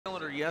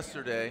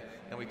yesterday,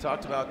 and we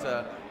talked about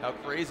how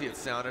crazy it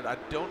sounded. I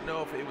don't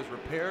know if it was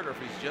repaired or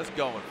if he's just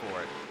going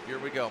for it. Here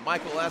we go.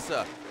 Michael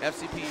Essa,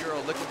 FCP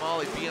Euro, Liquid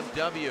Molly,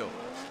 BMW,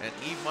 and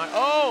Eve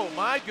oh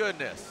my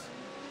goodness.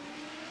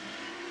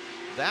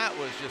 That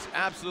was just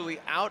absolutely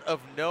out of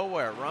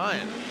nowhere,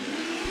 Ryan.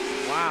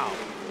 Wow.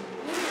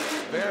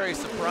 Very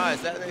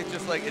surprised. That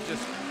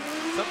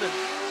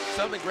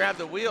something grabbed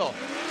the wheel.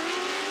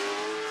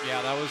 Yeah,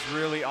 that was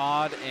really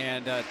odd,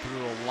 and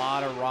threw a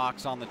lot of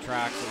rocks on the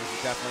track, so this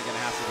is definitely going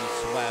to have to be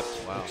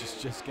swept, wow. which is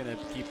just going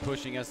to keep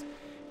pushing us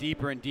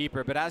deeper and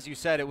deeper. But as you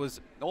said, it was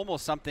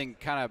almost something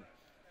kind of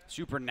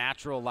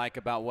supernatural-like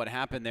about what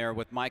happened there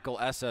with Michael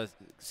Essa.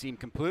 Seemed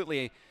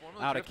completely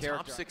out of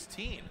character. Top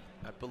 16,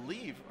 I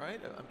believe,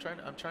 right? I'm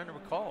trying to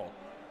recall.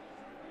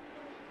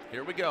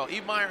 Here we go.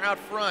 Eve Meyer out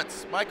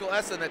front. Michael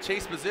Essa in that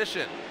chase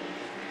position.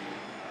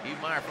 Eve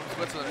Meyer from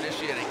Switzerland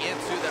initiating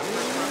into that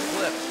first front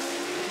flip.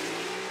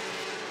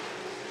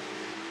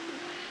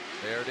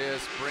 There it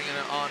is, bringing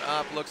it on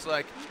up. Looks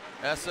like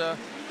Essa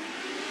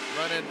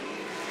running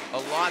a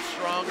lot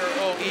stronger.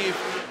 Oh, Eve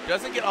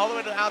doesn't get all the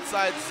way to the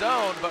outside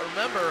zone, but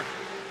remember,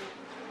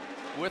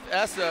 with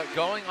Essa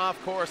going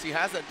off course, he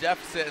has a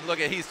deficit, and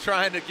look at, he's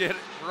trying to get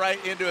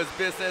right into his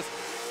business.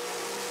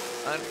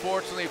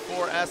 Unfortunately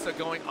for Essa,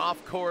 going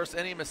off course,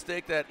 any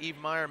mistake that Eve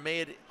Meyer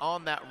made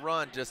on that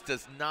run just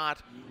does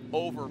not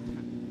over.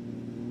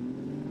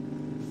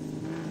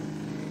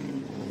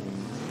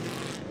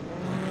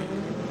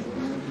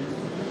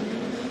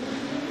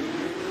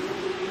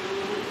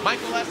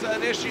 Michael Essa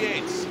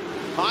initiates.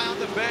 High on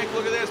the bank,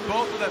 look at this,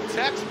 both with a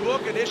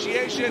textbook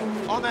initiation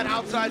on that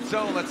outside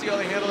zone. Let's see how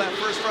they handle that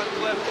first front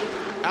clip.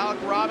 Alec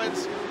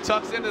Robbins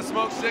tucks into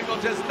smoke signal,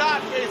 does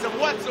not phase him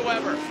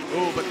whatsoever.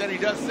 Ooh, but then he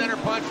does center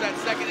punch that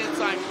second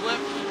inside clip.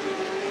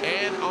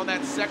 And on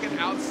that second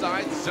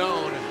outside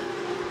zone,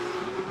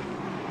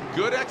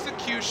 good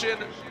execution.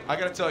 I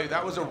gotta tell you,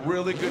 that was a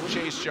really good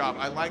chase job.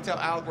 I liked how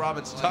Alec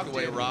Robbins tucked the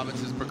way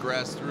Robbins has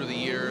progressed through the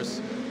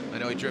years. I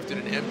know he drifted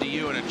an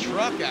MDU in a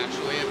truck,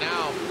 actually, and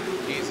now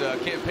he's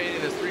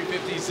campaigning this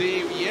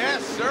 350Z.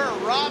 Yes, sir,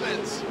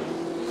 Robbins.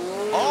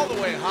 All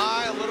the way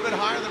high, a little bit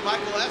higher than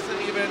Michael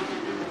Essa even.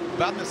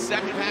 About the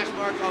second hash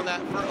mark on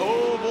that.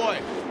 Oh, boy.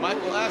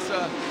 Michael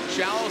Essa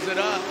shallows it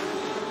up,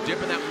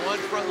 dipping that one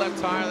front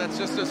left tire. That's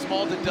just a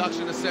small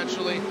deduction,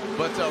 essentially.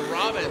 But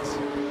Robbins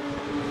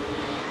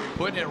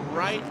putting it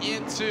right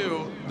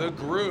into the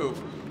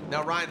groove.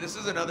 Now, Ryan, this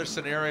is another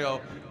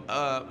scenario.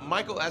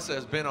 Michael Essa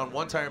has been on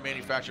one tire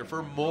manufacturer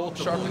for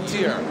multiple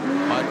Charpentier.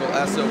 Michael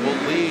Essa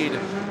will lead.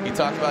 He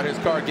talked about his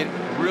car getting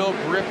real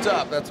gripped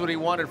up. That's what he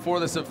wanted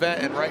for this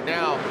event, and right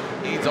now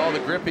needs all the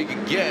grip he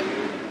can get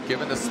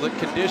given the slick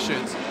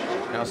conditions.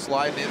 Now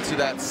sliding into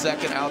that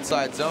second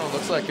outside zone.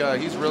 Looks like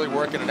he's really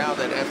working it out,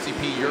 that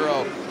FCP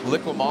Euro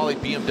Liquid Molly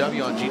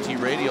BMW on GT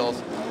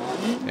radials.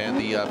 And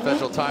the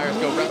Federal tires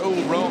go right. Oh,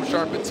 Rome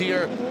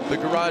Charpentier, the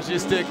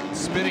Garagistic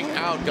spinning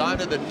out, gone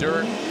to the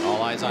dirt.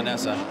 All eyes on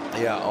Essa.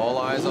 Yeah, all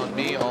eyes on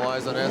me, all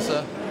eyes on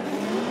Essa.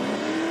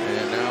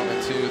 And now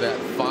into that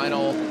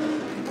final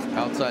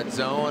outside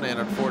zone, and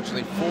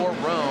unfortunately for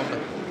Rome,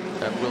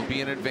 that will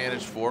be an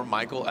advantage for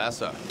Michael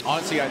Essa.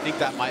 Honestly, I think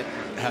that might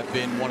have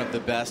been one of the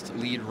best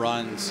lead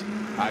runs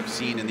I've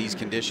seen in these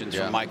conditions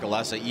from Michael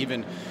Essa,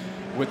 even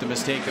with the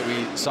mistake that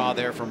we saw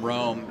there from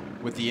Rome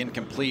with the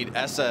incomplete.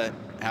 Essa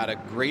had a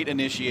great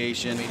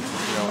initiation. I mean,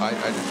 you know, I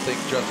didn't think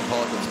Justin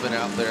Pollock would spin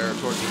out there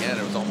towards the end.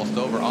 It was almost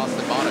over.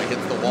 Austin Mata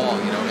hits the wall,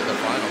 you know, in the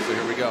final. So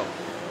here we go.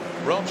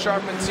 Rome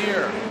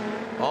Charpentier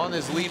on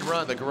his lead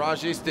run. The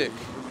Garagistic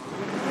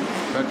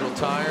Federal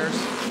tires.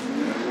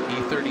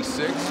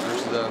 E36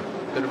 versus a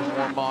bit of a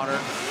more modern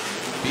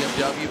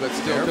BMW, but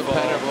still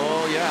competitive.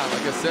 Oh yeah,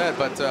 like I said,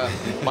 but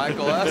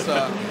Michael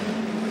Essa,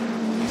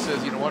 he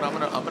says, you know what, I'm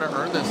gonna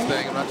earn this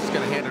thing. I'm not just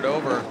gonna hand it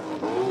over.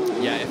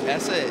 Yeah, if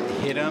Essa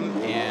hit him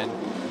and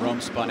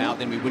Rome spun out,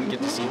 then we wouldn't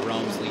get to see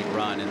Rome's lead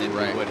run, and then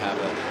we would have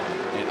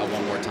a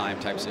one more time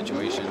type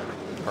situation.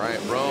 All right,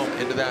 Rome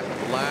into that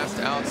last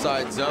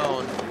outside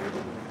zone.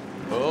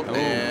 Oh,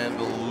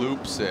 and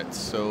loops it.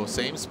 So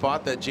same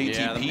spot that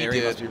JTP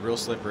did. Must be real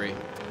slippery.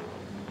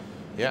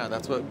 Yeah,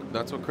 that's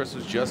what Chris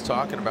was just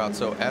talking about.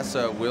 So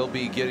Essa will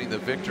be getting the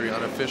victory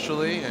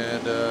unofficially,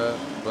 and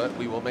but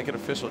we will make it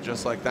official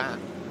just like that.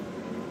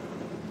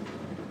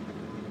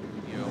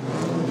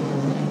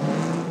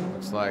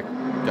 Looks like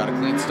got a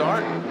clean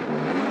start,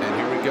 and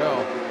here we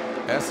go.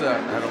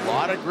 Essa had a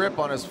lot of grip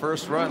on his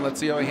first run. Let's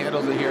see how he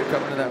handles it here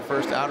coming to that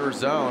first outer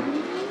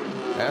zone.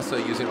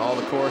 Essa using all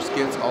the core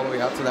skids all the way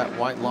out to that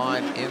white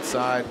line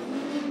inside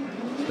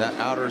that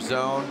outer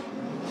zone.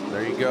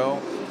 There you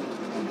go.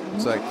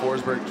 Looks like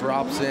Forsberg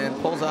drops in,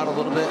 pulls out a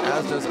little bit,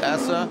 as does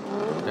Essa.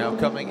 Now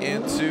coming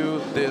into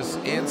this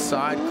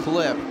inside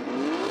clip.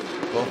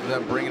 Both of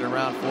them bringing it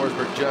around.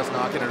 Forsberg just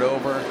knocking it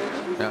over.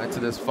 Now into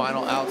this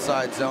final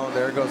outside zone.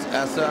 There goes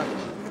Essa.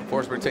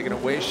 Forsberg taking a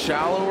way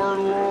shallower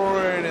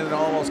line, and it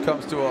almost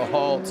comes to a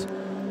halt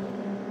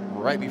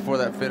right before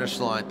that finish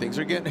line. Things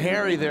are getting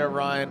hairy there,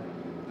 Ryan.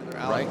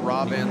 Right,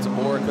 Robbins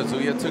or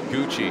Kazuya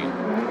Taguchi.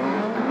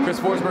 Chris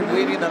Forsberg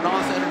leading the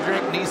NOS Energy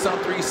Drink Nissan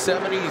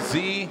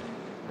 370Z.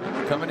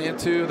 Coming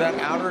into that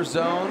outer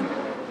zone.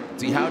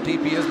 See how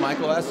deep he is.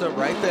 Michael Essa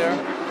right there.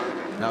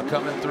 Now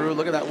coming through.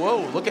 Look at that.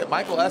 Whoa, look at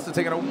Michael Essa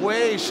taking a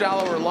way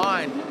shallower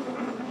line.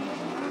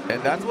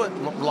 And that's what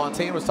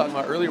Lantain was talking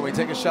about earlier. When you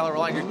take a shallower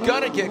line, you're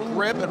going to get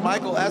grip. And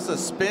Michael Essa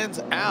spins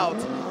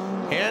out,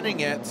 handing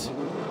it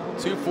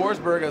to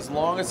Forsberg as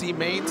long as he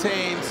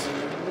maintains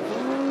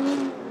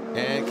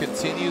and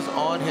continues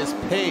on his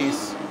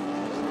pace.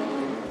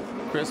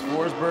 Chris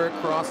Forsberg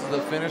crosses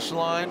the finish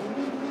line.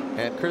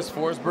 And Chris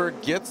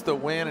Forsberg gets the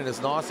win in his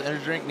NOS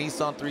Energy Drink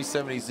Nissan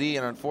 370Z.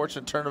 An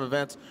unfortunate turn of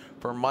events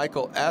for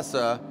Michael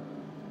Essa.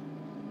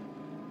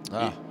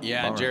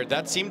 Yeah, and Jared,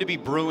 that seemed to be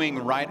brewing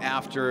right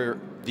after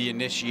the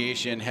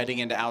initiation, heading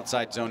into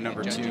outside zone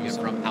number 2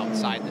 from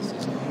outside the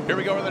system. Here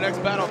we go for the next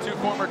battle. 2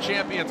 former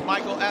champions,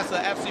 Michael Essa,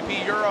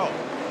 FCP Euro,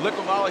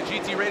 Liquid Volley,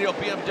 GT Radial,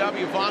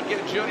 BMW, Von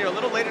Gittin Jr. A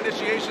little late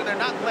initiation. They're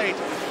not late,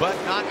 but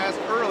not as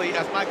early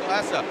as Michael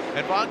Essa.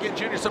 And Von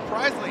Gittin Jr.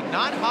 surprisingly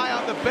not high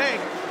on the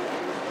bank.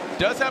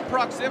 Does have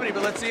proximity,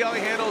 but let's see how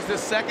he handles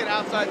this second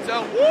outside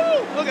zone.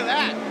 Woo! Look at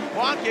that.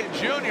 Von Gittin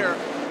Jr.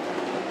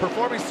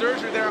 performing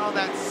surgery there on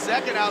that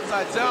second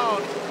outside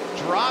zone.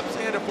 Drops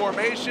into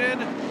formation,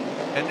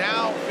 and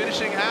now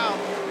finishing out.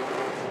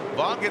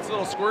 Von gets a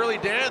little squirrely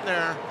Dan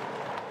there.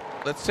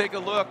 Let's take a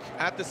look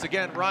at this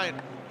again. Ryan,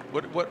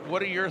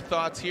 what are your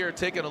thoughts here?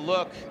 Taking a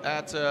look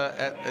at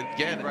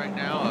again right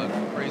now,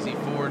 a crazy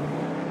Ford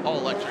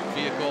all-electric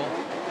vehicle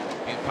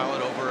being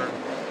piloted over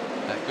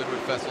at Goodwood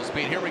Festival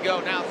speed. Here we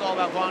go. Now it's all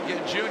about Von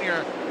Gittin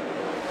Jr.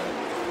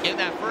 in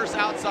that first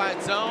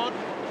outside zone,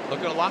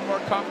 looking a lot more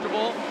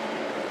comfortable,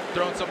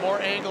 throwing some more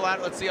angle at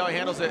it. Let's see how he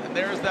handles it. And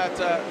there's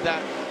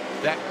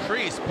that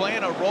crease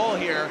playing a role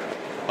here.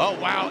 Oh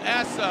wow,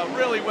 Essa,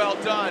 really well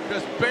done.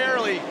 Just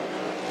barely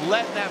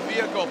letting that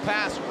vehicle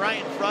pass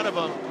right in front of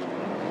him.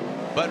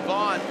 But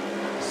Von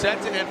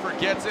sends it and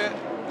forgets it.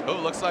 Oh,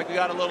 looks like we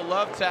got a little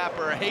love tap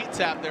or a hate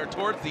tap there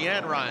towards the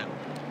end, Ryan.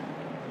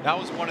 That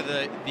was one of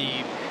the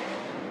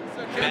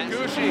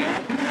Kengushi.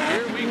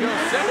 Here we go.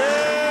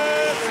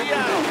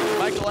 Seattle.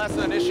 Michael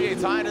Essa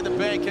initiates high into the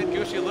bank.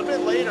 Kengushi a little bit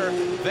later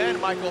than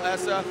Michael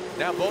Essa.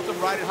 Now both of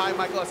them riding high.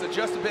 Michael Essa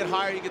just a bit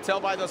higher. You can tell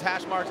by those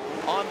hash marks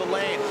on the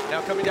lane.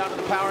 Now coming down to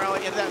the power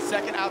alley into that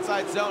second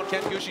outside zone.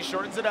 Kengushi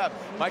shortens it up.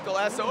 Michael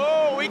Essa,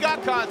 oh, we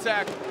got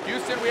contact.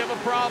 Houston, we have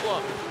a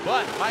problem.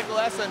 But Michael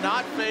Essa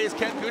not phased.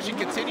 Kengushi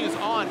continues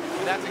on.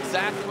 And that's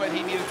exactly what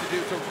he needed to do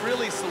to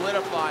really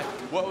solidify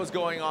what was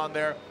going on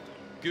there.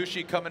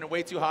 Gucci coming in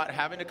way too hot,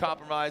 having to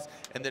compromise,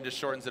 and then just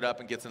shortens it up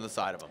and gets in the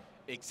side of him.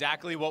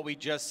 Exactly what we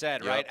just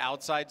said, right?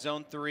 Outside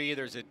zone 3,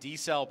 there's a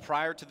decel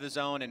prior to the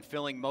zone and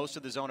filling most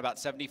of the zone, about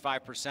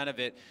 75% of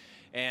it.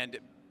 And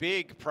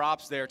big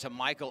props there to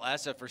Michael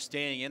Essa for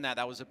staying in that.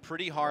 That was a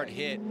pretty hard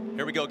hit.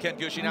 Here we go, Ken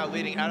Gucci now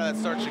leading out of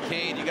that start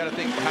chicane. You got to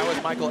think, how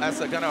is Michael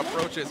Essa going to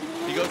approach this?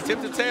 He goes tip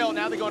to tail,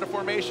 now they go into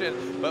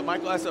formation. But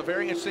Michael Essa,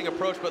 very interesting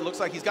approach, but looks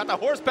like he's got the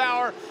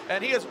horsepower,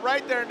 and he is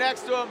right there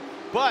next to him.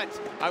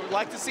 But I would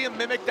like to see him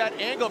mimic that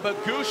angle, but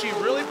Gucci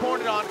really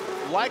pouring it on,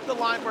 like the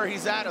line where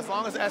he's at, as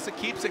long as Essa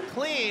keeps it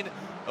clean.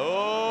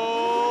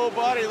 Oh,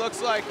 buddy,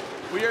 looks like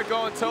we are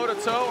going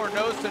toe-to-toe or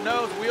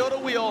nose-to-nose,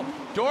 wheel-to-wheel,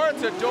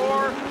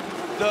 door-to-door.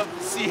 The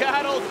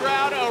Seattle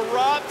crowd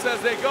erupts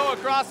as they go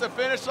across the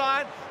finish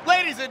line.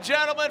 Ladies and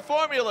gentlemen,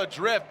 Formula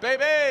Drift,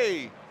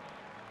 baby!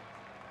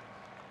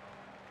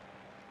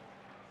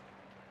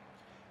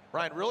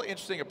 Ryan, really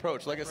interesting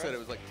approach. Like I said, it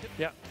was like...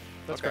 Yeah,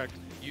 that's correct.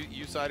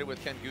 You sided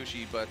with Ken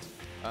Gucci, but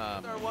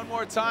one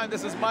more time,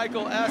 this is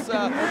Michael Essa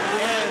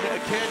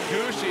and Ken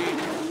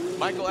Gucci.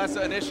 Michael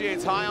Essa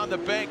initiates high on the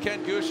bank.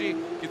 Ken Gucci,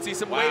 you can see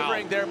some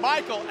wavering there.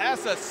 Michael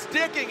Essa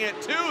sticking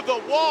it to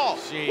the wall.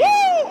 Jeez.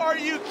 Woo! Are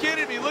you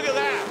kidding me? Look at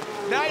that.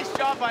 Nice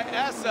job by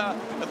Essa.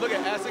 And look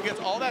at Essa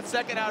gets all that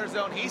second outer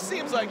zone. He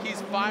seems like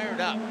he's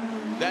fired up.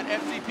 That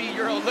FCP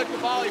Euro Liquid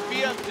Volley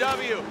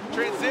BMW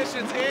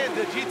transitions in.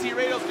 The GT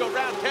Radials go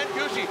round. Ken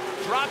Gucci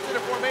drops into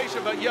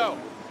formation, but yo,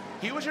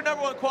 he was your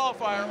 #1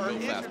 qualifier, or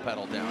is fast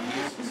pedal down. He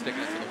is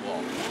sticking it to the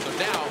wall. So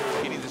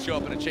now he needs to show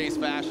up in a chase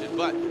fashion.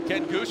 But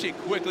Ken Gucci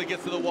quickly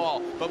gets to the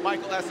wall. But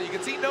Michael Essa, you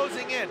can see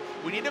nosing in.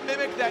 We need to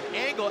mimic that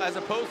angle as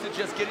opposed to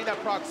just getting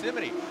that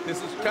proximity.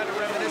 This is kind of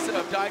reminiscent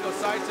of Daigo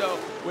Saito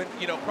when,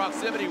 you know,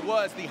 proximity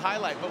was the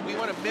highlight. But we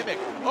want to mimic.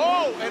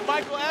 Oh, and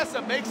Michael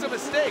Essa makes a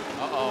mistake.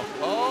 Uh-oh.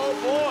 Oh,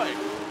 boy.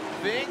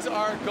 Things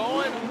are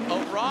going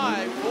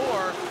awry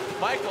for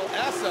Michael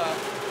Essa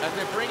as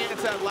they bring it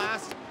into that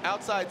last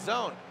outside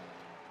zone.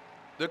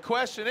 The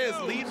question is,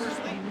 lead versus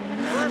lead.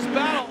 First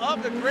battle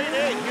of the Great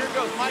 8. Here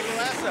goes Michael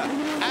Essa.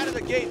 Out of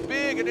the gate,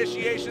 big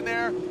initiation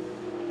there.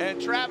 And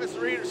Travis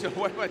Reeder,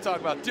 what am I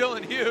talking about?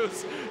 Dylan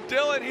Hughes.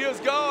 Dylan Hughes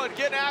going,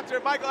 getting after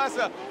it. Michael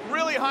Essa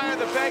really high on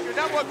the banker.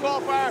 #1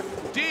 qualifier,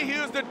 D.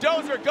 Hughes, the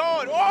dozer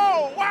going.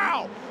 Oh,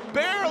 wow.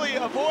 Barely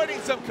avoiding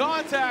some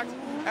contact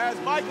as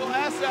Michael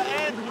Essa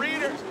and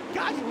Reeder.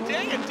 God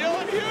dang it,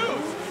 Dylan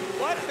Hughes.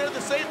 What? They're the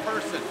same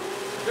person.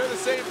 They're the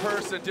same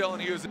person,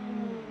 Dylan Hughes.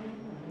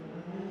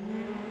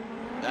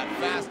 That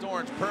fast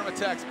orange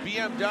Permatex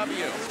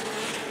BMW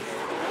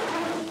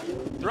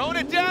Throwing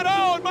it down.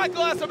 Oh, and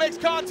Michael Essa makes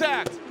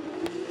contact.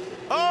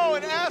 Oh,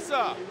 and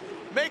Essa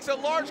makes a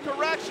large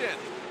correction.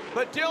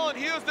 But Dylan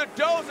Hughes, the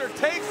dozer,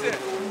 takes it.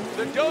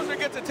 The dozer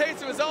gets a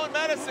taste of his own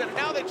medicine.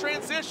 Now they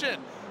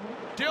transition.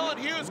 Dylan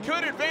Hughes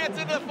could advance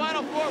into the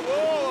final four.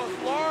 Whoa,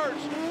 large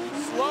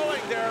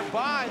slowing there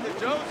by the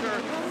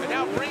dozer. And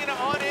now bringing it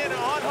on in and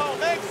on home.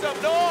 Make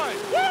some noise.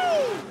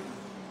 Woo!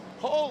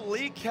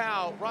 Holy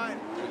cow. Ryan.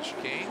 Good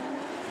chicane.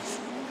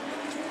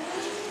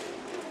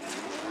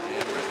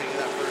 And ripping in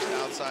that first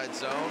outside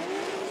zone.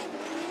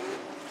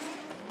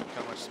 Look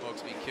how much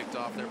smoke's being kicked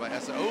off there by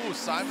Essa. Oh,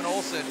 Simon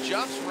Olsen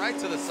jumps right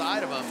to the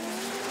side of him.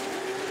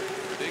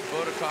 Big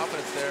vote of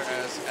confidence there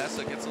as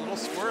Essa gets a little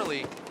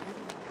squirrely.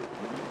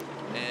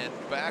 And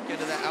back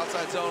into that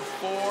outside zone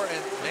 4,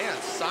 and man,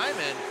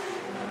 Simon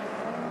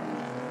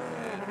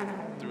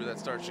and through that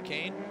start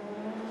chicane.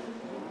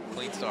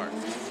 Clean start.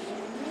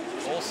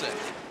 Olsen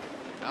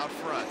out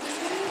front.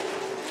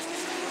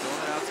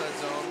 Going to outside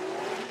zone.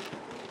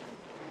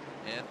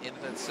 And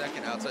into that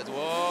second outside.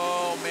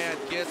 Whoa, man,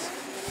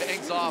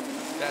 bangs off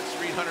that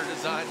Street Hunter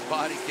design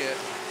body kit.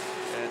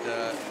 And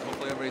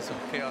hopefully everybody's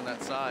okay on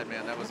that side,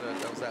 man. That was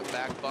that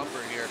back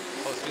bumper here.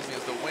 Oh, excuse me,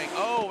 it was the wing.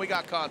 Oh, we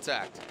got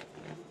contact.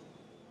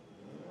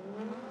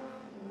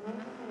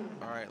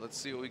 All right, let's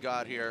see what we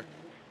got here.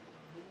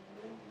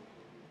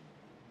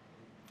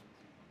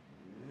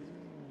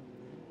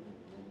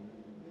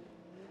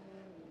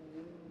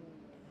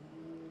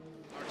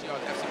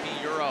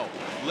 FCP Euro,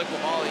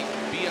 Liquid Molly,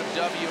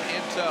 BMW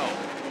in tow.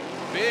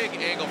 Big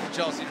angle from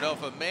Chelsea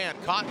Denofa. Man,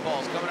 cotton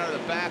balls coming out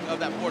of the back of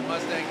that Ford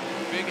Mustang.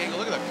 Big angle.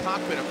 Look at the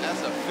cockpit of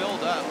Essa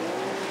filled up.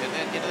 And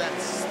then into that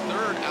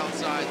third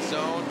outside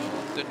zone.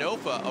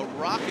 Denofa, a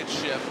rocket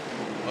ship.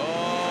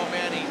 Oh,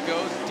 man, he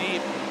goes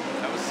deep.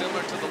 That was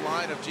similar to the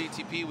line of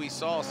GTP we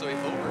saw, so he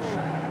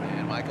overshot.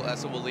 And Michael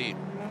Essa will lead.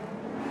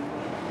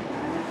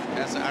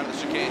 Essa out of the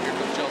chicane. Here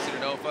comes Chelsea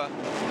Denofa.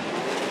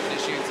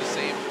 Initiates the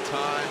same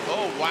time.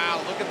 Oh,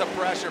 wow, look at the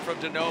pressure from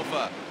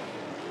Denofa.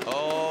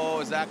 Oh,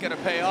 is that going to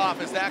pay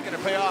off? Is that going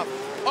to pay off?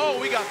 Oh,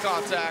 we got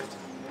contact.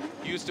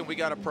 Houston, we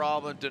got a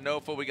problem.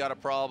 Denofa, we got a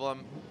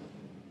problem.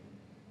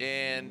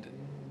 And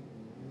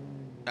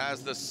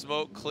as the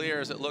smoke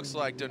clears, it looks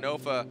like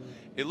Denofa,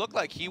 it looked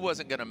like he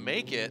wasn't going to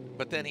make it,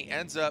 but then he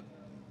ends up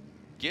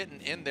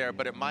getting in there,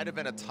 but it might have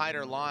been a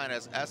tighter line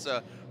as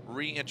Essa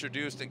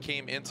reintroduced and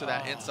came into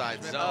that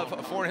inside zone.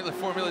 Of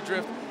Formula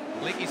Drift,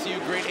 Linky CU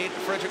Grade 8,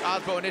 Frederick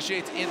Osbo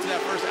initiates into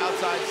that first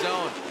outside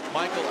zone.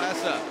 Michael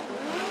Essa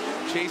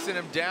chasing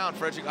him down.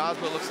 Frederick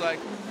Osbo looks like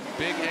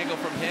big angle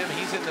from him.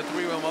 He's in the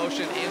three-wheel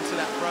motion into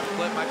that front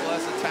clip. Michael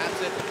Essa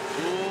taps it.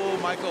 Ooh,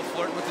 Michael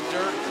flirting with the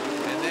dirt.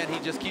 And then he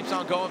just keeps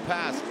on going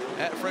past.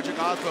 Frederick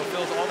Osbo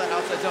fills all that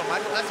outside zone.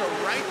 Michael Essa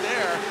right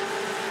there.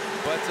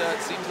 But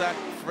it seems like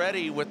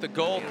Freddie with the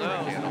gold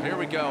nose. Here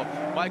we go.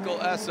 Michael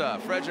Essa,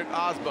 Frederick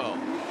Osbo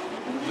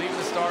leaving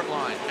the start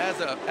line.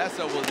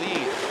 Essa will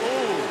lead.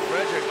 Ooh,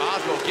 Frederick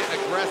Osbo getting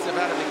aggressive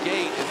out of the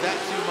gate. Is that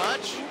too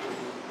much?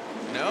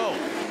 No.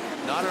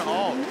 Not at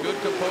all. Good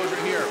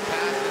composure here.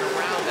 Passing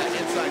around that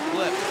inside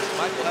clip.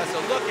 Michael Essa,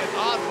 look at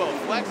Osbo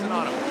flexing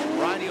on him.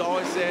 Ryan, you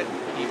always said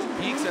he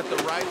peaks at the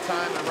right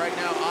time, and right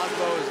now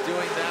Osbo is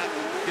doing that.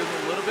 Gives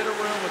him a little bit of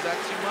room. Was that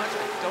too much?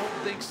 I don't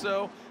think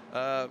so.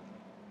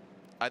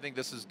 I think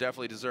this is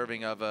definitely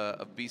deserving of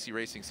BC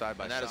Racing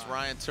side-by-side. And that is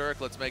Ryan Turk.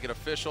 Let's make it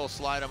official.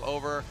 Slide him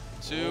over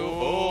to,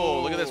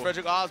 oh, look at this,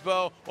 Frederick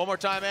Osbo. One more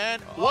time,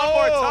 and one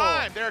more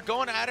time. They're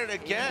going at it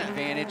again.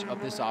 Advantage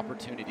of this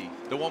opportunity.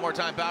 The one more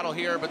time battle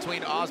here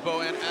between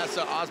Osbo and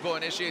Essa. Osbo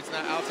initiates in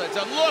that outside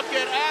zone. Look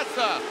at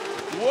Essa.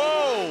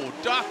 Whoa,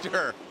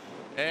 doctor.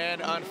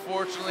 And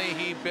unfortunately,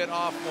 he bit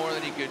off more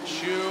than he could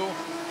chew.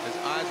 His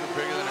eyes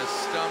were bigger than his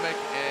stomach,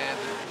 and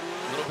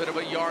a little bit of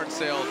a yard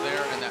sale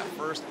there in that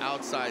first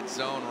outside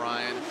zone,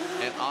 Ryan.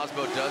 And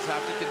Osbo does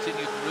have to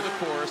continue through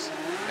the course,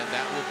 and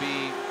that will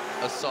be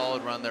a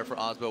solid run there for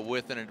Osbo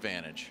with an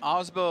advantage.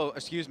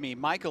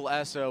 Michael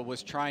Essa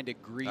was trying to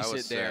grease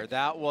it there.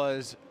 That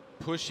was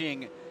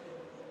pushing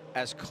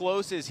as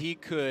close as he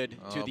could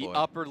to the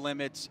upper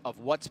limits of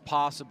what's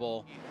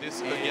possible. This,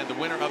 again, the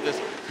winner of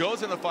this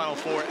goes in the Final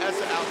Four.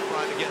 Essa out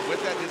front, again,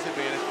 with that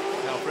disadvantage.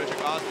 Now Frederick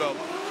Osbo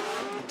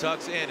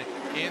tucks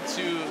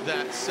into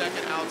that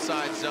second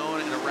outside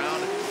zone, and around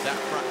that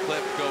front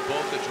clip go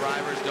both the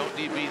drivers. Don't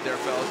DB there,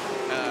 fellas.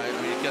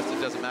 I mean, I guess it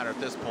doesn't matter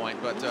at this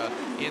point, but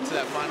into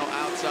that final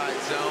outside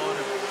zone,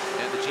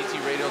 and the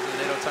GT radials and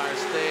the NATO tires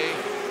stay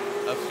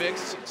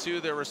affixed to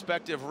their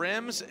respective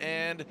rims,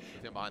 and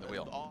behind the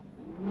wheel.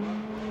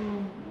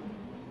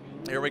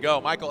 Here we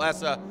go. Michael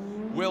Essa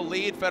will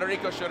lead.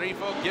 Federico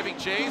Sharifo giving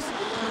chase,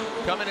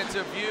 coming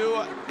into view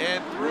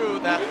and through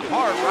that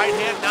hard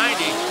right-hand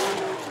 90.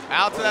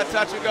 Out to that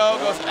touch and go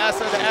goes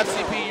Essa, the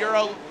FCP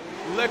Euro,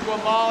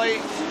 Liquid Molly,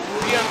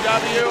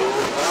 BMW.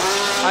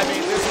 I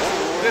mean,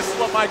 this is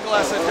what Michael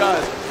Essa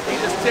does. He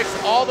just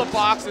ticks all the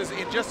boxes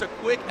in just a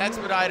quick,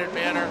 expedited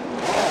manner.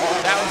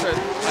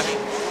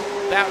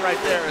 That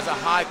right there is a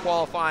high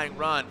qualifying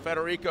run.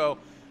 Federico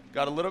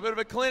got a little bit of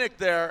a clinic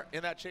there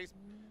in that chase.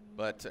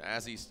 But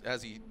as he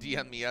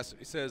DM'd me yesterday,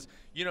 he says,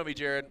 you know me,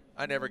 Jared,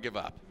 I never give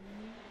up.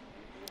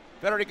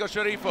 Federico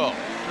Sharifo,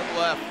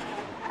 Triple F,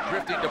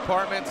 drifting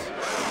department.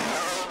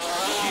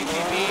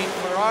 GTB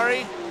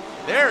Ferrari.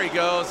 There he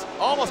goes.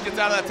 Almost gets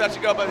out of that touch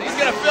and go, but he's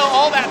going to fill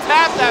all that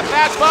tap, that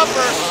back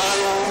bumper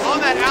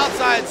on that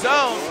outside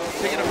zone.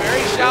 Taking a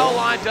very shallow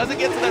line, doesn't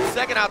get to that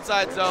second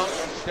outside zone.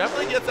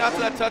 Definitely gets out to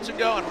that touch and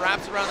go and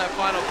wraps around that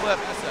final clip.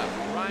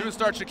 Through the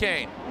start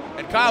chicane.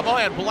 And Kyle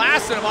Mohan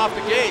blasting him off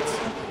the gates.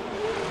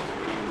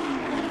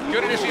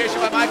 Good initiation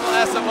by Michael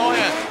Essa.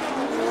 Mohan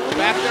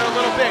back there a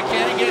little bit,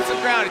 can he gain some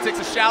ground? He takes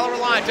a shallower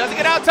line, doesn't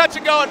get out, touch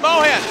and go, and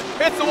Mohan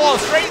hits the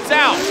wall, straightens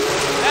out.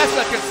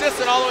 Essa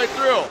consistent all the way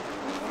through.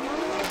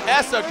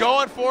 Essa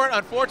going for it,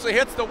 unfortunately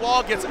hits the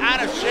wall, gets out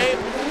of shape.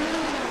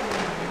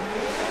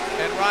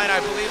 And Ryan,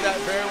 I believe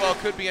that very well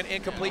could be an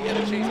incomplete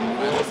interchange.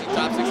 We'll see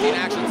top 16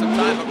 action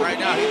sometime, but right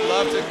now he'd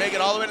love to make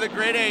it all the way to the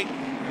grade 8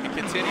 and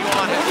continue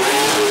on his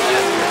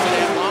today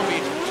in Long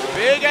Beach.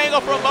 Big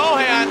angle from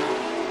Mohan.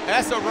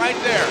 Essa right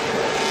there.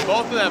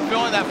 Both of them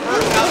filling that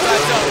first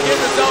outside zone. In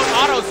the zone,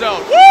 auto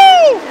zone.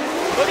 Woo!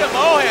 Look at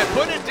Mohan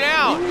putting it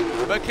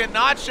down, but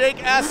cannot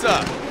shake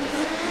Essa.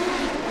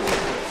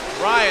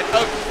 Ryan,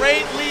 a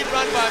great lead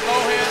run by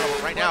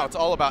Mohan. Right now, it's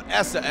all about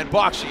Essa and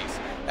Bakshis.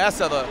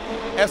 Essa, the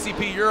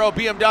FCP Euro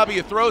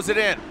BMW, throws it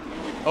in.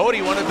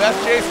 Odie, one of the best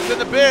chases in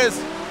the biz.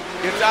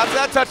 Gets out to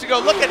that touch and go.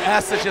 Look at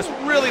Essa just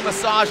really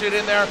massage it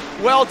in there.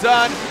 Well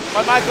done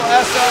by Michael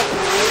Essa.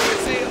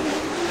 As you can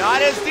see,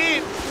 not as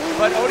deep,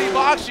 but Odie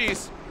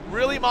Bakshis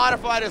really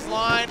modified his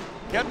line,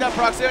 kept that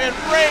proximity, and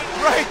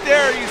right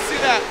there, you see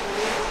that.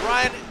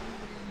 Ryan,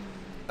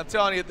 I'm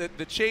telling you,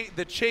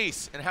 the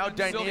chase and how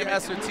dynamic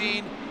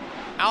S13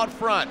 out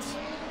front.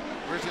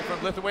 Where's it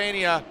from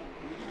Lithuania?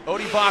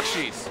 Odie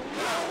Bakshis.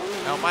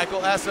 Now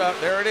Michael Essa,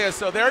 there it is.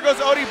 So there goes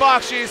Odie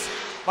Bakshis.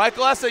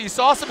 Michael Essa, you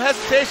saw some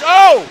hesitation.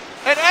 Oh,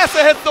 and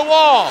Essa hits the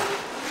wall.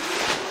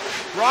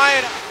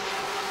 Ryan,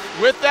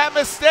 with that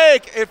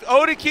mistake, if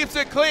Odie keeps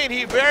it clean,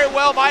 he very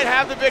well might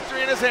have the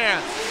victory in his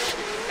hands.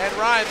 And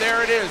Ryan,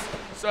 there it is.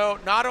 So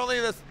not only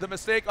the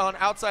mistake on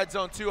outside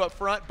zone 2 up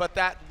front, but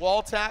that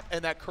wall tap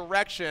and that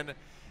correction,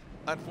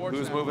 unfortunately.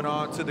 Who's moving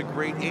on to the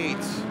grade 8?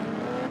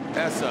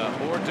 Essa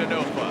or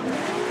Denofa.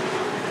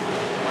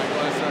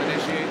 Michael Essa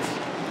initiates.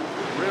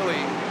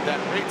 Really, that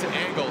rate to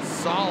angle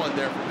solid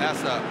there from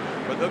Essa,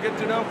 but they'll get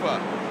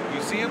Denofa.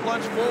 You see him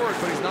lunge forward,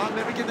 but he's not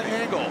mimicking the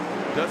angle.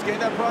 Does gain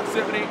that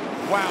proximity.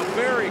 Wow,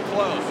 very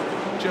close.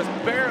 Just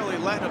barely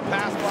letting him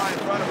pass by in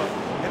front of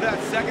him. Into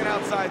that second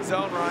outside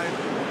zone, Ryan.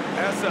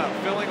 Essa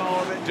filling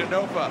all of it.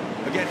 Denofa,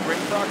 again, great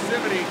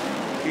proximity.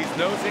 He's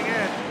nosing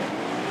in.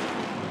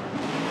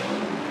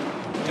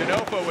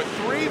 Denofa with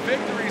 3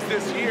 victories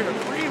this year,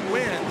 3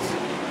 wins.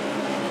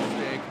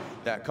 Mistake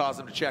that caused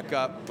him to check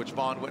up, which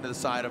Vaughn went to the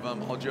side of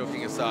him, all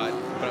joking aside.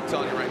 But I'm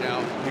telling you right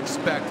now,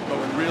 expect a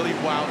really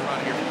wild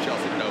run here from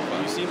Chelsea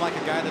Denofa. You seem like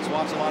a guy that's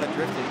watched a lot of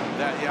drifting.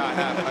 Yeah, I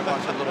have. I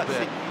watched a little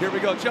bit. Here we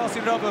go, Chelsea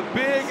Denofa,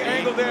 big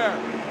angle there.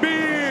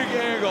 Big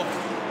angle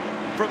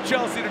from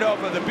Chelsea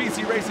Denofa, the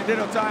BC Racing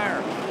Ditto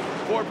Tire.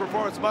 Ford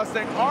Performance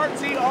Mustang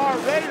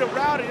RTR ready to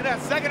route it in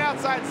that second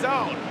outside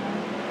zone.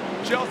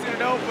 Chelsea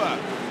Denofa,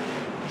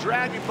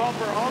 dragging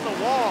bumper on the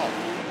wall.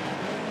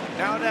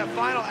 Now in that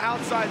final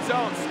outside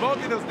zone,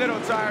 smoking those Ditto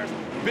tires.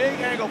 Big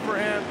angle for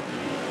him.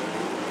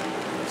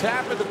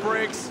 Tapping the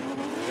brakes,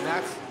 and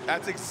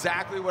that's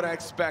exactly what I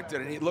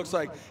expected. And it looks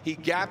like he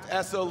gapped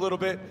Essa a little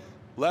bit,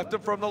 left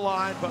him from the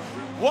line, but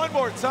one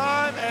more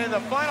time, and the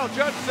final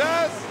judge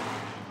says,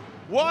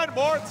 one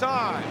more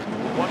time.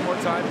 One more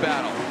time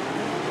battle.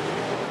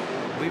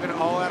 Leaving it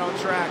all out on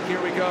track. Here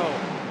we go.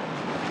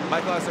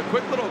 Michael has a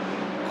quick little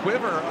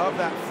quiver of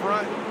that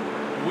front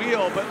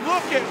wheel, but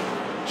look at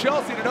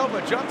Chelsea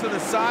Denofa jump to the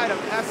side of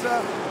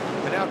Essa,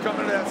 and now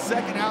coming to that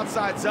second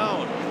outside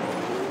zone.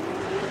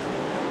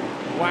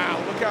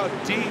 Wow, look how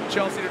deep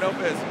Chelsea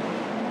Denofa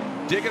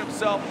is. Digging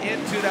himself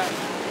into that.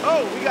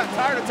 Oh, we got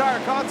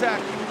tire-to-tire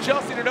contact.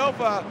 Chelsea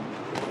Denofa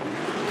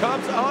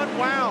comes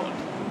unwound.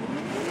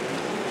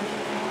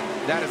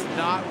 That is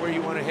not where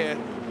you want to hit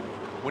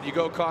when you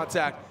go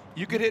contact.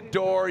 You could hit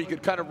door, you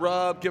could kind of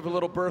rub, give a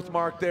little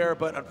birthmark there,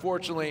 but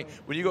unfortunately,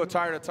 when you go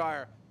tire to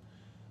tire.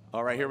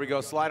 All right, here we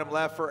go. Slide him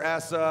left for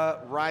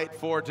Essa, right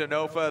for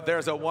Denofa.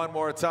 There's a one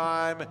more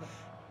time.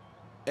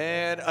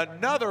 And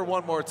another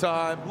one more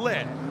time.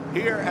 Lit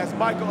here as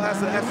Michael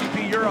Essa,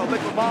 FCP Euro,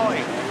 Liquid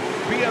Molly,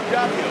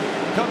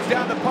 BMW comes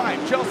down the pipe.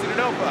 Chelsea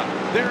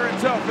Denofa, they're in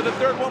tow for the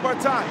third one more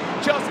time.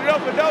 Chelsea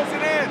Denofa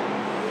nosing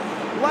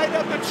in. Light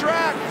up the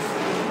track.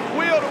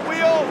 Wheel to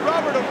wheel,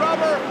 rubber to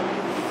rubber.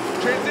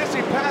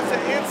 Transitioning past the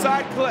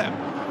inside clip.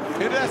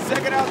 Into that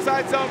second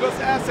outside zone goes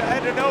Essa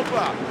and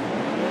Denofa.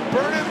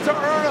 Burn him to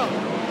earn him.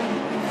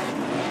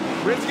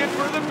 Risking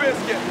for the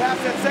biscuit. Past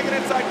that second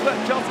inside clip.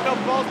 Chelsea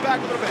Denofa falls back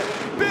a little bit.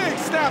 Big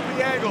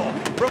snappy angle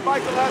from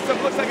Michael Essa.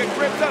 Looks like it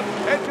grips up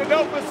and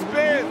Denofa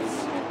spins.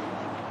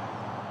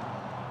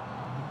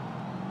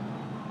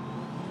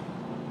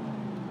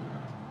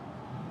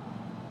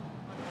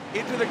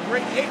 Into the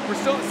grade 8. We're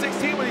still at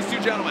 16 with these two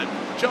gentlemen.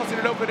 Chelsea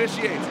Denofa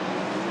initiates.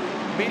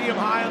 medium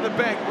high on the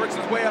bank, works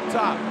his way up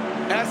top.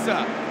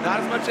 Essa, not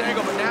as much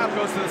angle, but now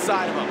goes to the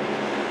side of him.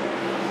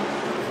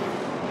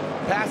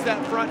 Past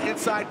that front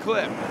inside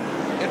clip,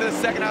 into the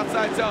second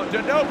outside zone.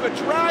 Denofa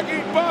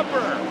dragging bumper.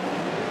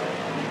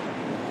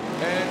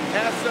 And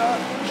Essa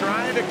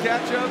trying to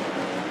catch him,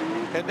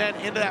 and then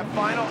into that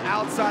final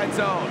outside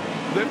zone.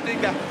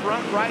 Lifting that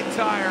front right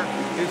tire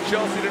is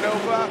Chelsea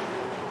Denofa,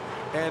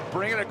 and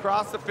bringing it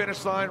across the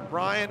finish line.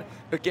 Ryan,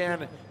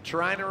 again,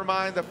 trying to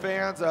remind the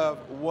fans of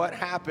what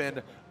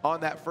happened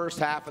on that first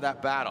half of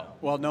that battle.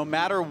 Well, no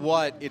matter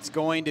what, it's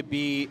going to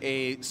be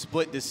a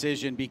split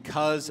decision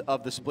because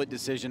of the split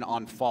decision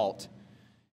on fault.